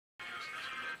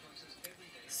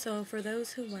So for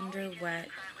those who wonder what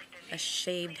a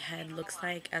shaved head looks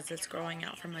like as it's growing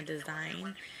out from a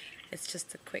design, it's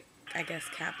just a quick, I guess,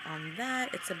 cap on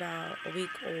that. It's about a week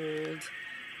old.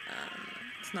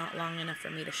 It's not long enough for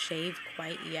me to shave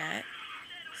quite yet.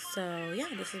 So yeah,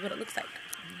 this is what it looks like.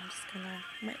 I'm just gonna,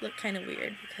 might look kind of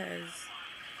weird because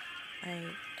I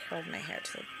curled my hair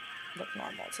to look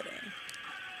normal today.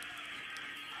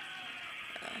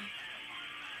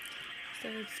 So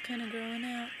it's kind of growing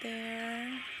out there.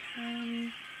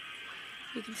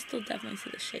 You can still definitely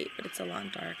see the shape, but it's a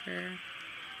lot darker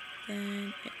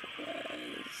than it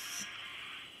was.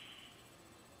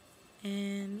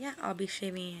 And yeah, I'll be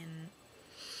shaving in,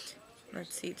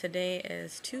 let's see, today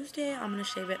is Tuesday. I'm going to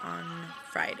shave it on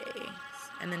Friday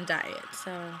and then dye it.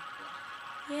 So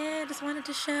yeah, just wanted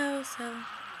to show. So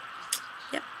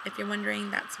yep, if you're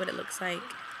wondering, that's what it looks like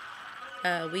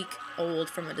a week old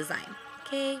from a design.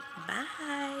 Okay,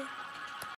 bye.